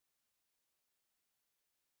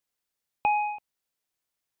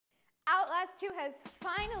Outlast 2 has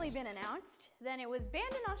finally been announced. Then it was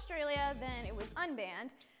banned in Australia, then it was unbanned.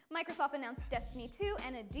 Microsoft announced Destiny 2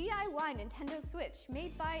 and a DIY Nintendo Switch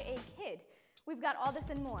made by a kid. We've got all this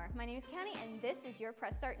and more. My name is County, and this is your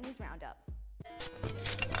Press Start News Roundup.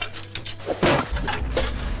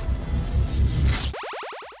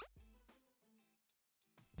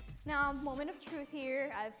 Now, moment of truth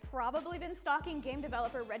here. I've probably been stalking game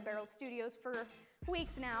developer Red Barrel Studios for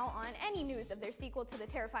weeks now on any news of their sequel to the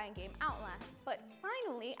terrifying game Outlast. But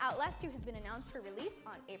finally, Outlast 2 has been announced for release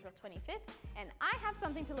on April 25th, and I have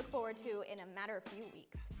something to look forward to in a matter of few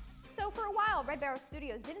weeks. So for a while, Red Barrel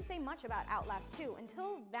Studios didn't say much about Outlast 2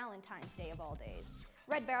 until Valentine's Day of all days.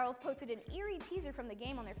 Red Barrels posted an eerie teaser from the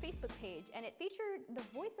game on their Facebook page, and it featured the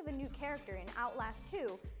voice of a new character in Outlast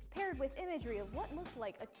 2, paired with imagery of what looked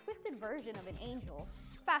like a twisted version of an angel.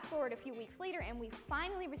 Fast forward a few weeks later, and we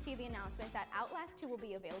finally received the announcement that Outlast 2 will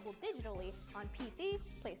be available digitally on PC,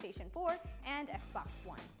 PlayStation 4, and Xbox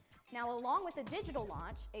One. Now, along with the digital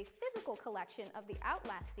launch, a physical collection of the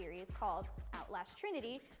Outlast series called Outlast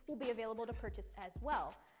Trinity will be available to purchase as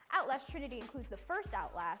well. Outlast Trinity includes the first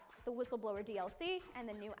Outlast, the Whistleblower DLC, and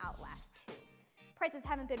the new Outlast 2. Prices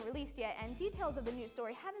haven't been released yet, and details of the new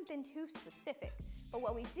story haven't been too specific. But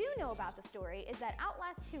what we do know about the story is that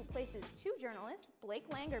Outlast 2 places two journalists, Blake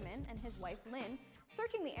Langerman and his wife Lynn,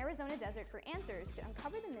 searching the Arizona desert for answers to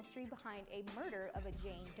uncover the mystery behind a murder of a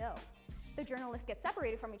Jane Doe. The journalists get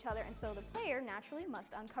separated from each other, and so the player naturally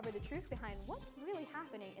must uncover the truth behind what's really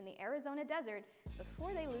happening in the Arizona desert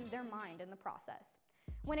before they lose their mind in the process.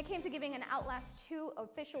 When it came to giving an Outlast 2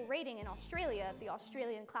 official rating in Australia, the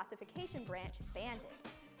Australian classification branch banned it.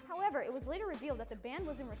 However, it was later revealed that the ban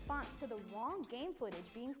was in response to the wrong game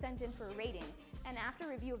footage being sent in for a rating, and after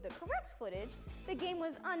review of the correct footage, the game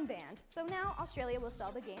was unbanned, so now Australia will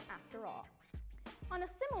sell the game after all. On a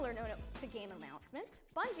similar note to game announcements,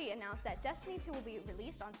 Bungie announced that Destiny 2 will be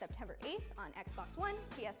released on September 8th on Xbox One,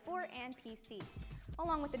 PS4, and PC.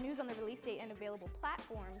 Along with the news on the release date and available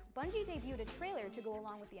platforms, Bungie debuted a trailer to go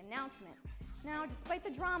along with the announcement. Now, despite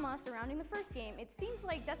the drama surrounding the first game, it seems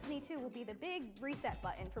like Destiny 2 will be the big reset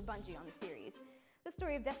button for Bungie on the series. The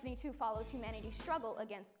story of Destiny 2 follows humanity's struggle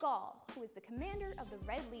against Gaul, who is the commander of the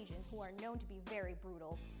Red Legion, who are known to be very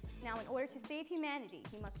brutal. Now, in order to save humanity,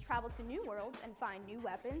 he must travel to new worlds and find new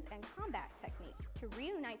weapons and combat techniques to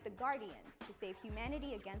reunite the Guardians to save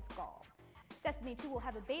humanity against Gaul. Destiny 2 will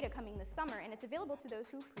have a beta coming this summer, and it's available to those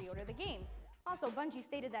who pre-order the game. Also, Bungie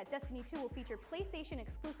stated that Destiny 2 will feature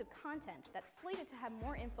PlayStation-exclusive content that's slated to have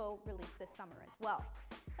more info released this summer as well.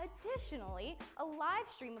 Additionally, a live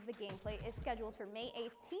stream of the gameplay is scheduled for May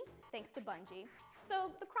 18th, thanks to Bungie.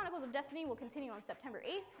 So, the Chronicles of Destiny will continue on September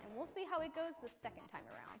 8th, and we'll see how it goes the second time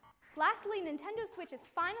around. Lastly, Nintendo Switch is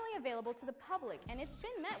finally available to the public, and it's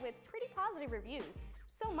been met with pretty positive reviews.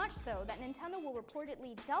 So much so that Nintendo will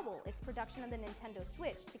reportedly double its production of the Nintendo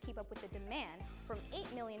Switch to keep up with the demand from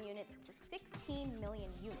 8 million units to 16 million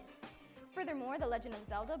units. Furthermore, The Legend of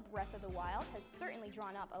Zelda Breath of the Wild has certainly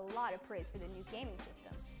drawn up a lot of praise for the new gaming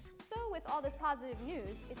system. So with all this positive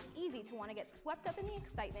news, it's easy to want to get swept up in the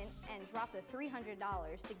excitement and drop the $300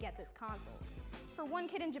 to get this console. For one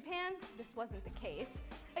kid in Japan, this wasn't the case.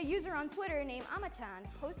 A user on Twitter named Amachan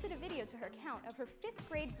posted a video to her account of her 5th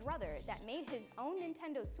grade brother that made his own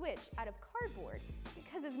Nintendo Switch out of cardboard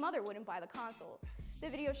because his mother wouldn't buy the console. The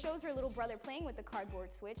video shows her little brother playing with the cardboard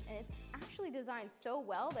Switch, and it's actually designed so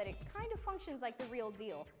well that it kind of functions like the real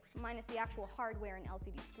deal, minus the actual hardware and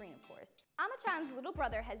LCD screen, of course. Amachan's little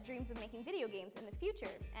brother has dreams of making video games in the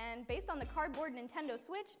future, and based on the cardboard Nintendo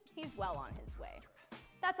Switch, he's well on his way.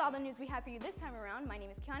 That's all the news we have for you this time around. My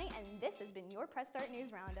name is Kiani, and this has been your Press Start News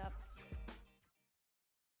Roundup.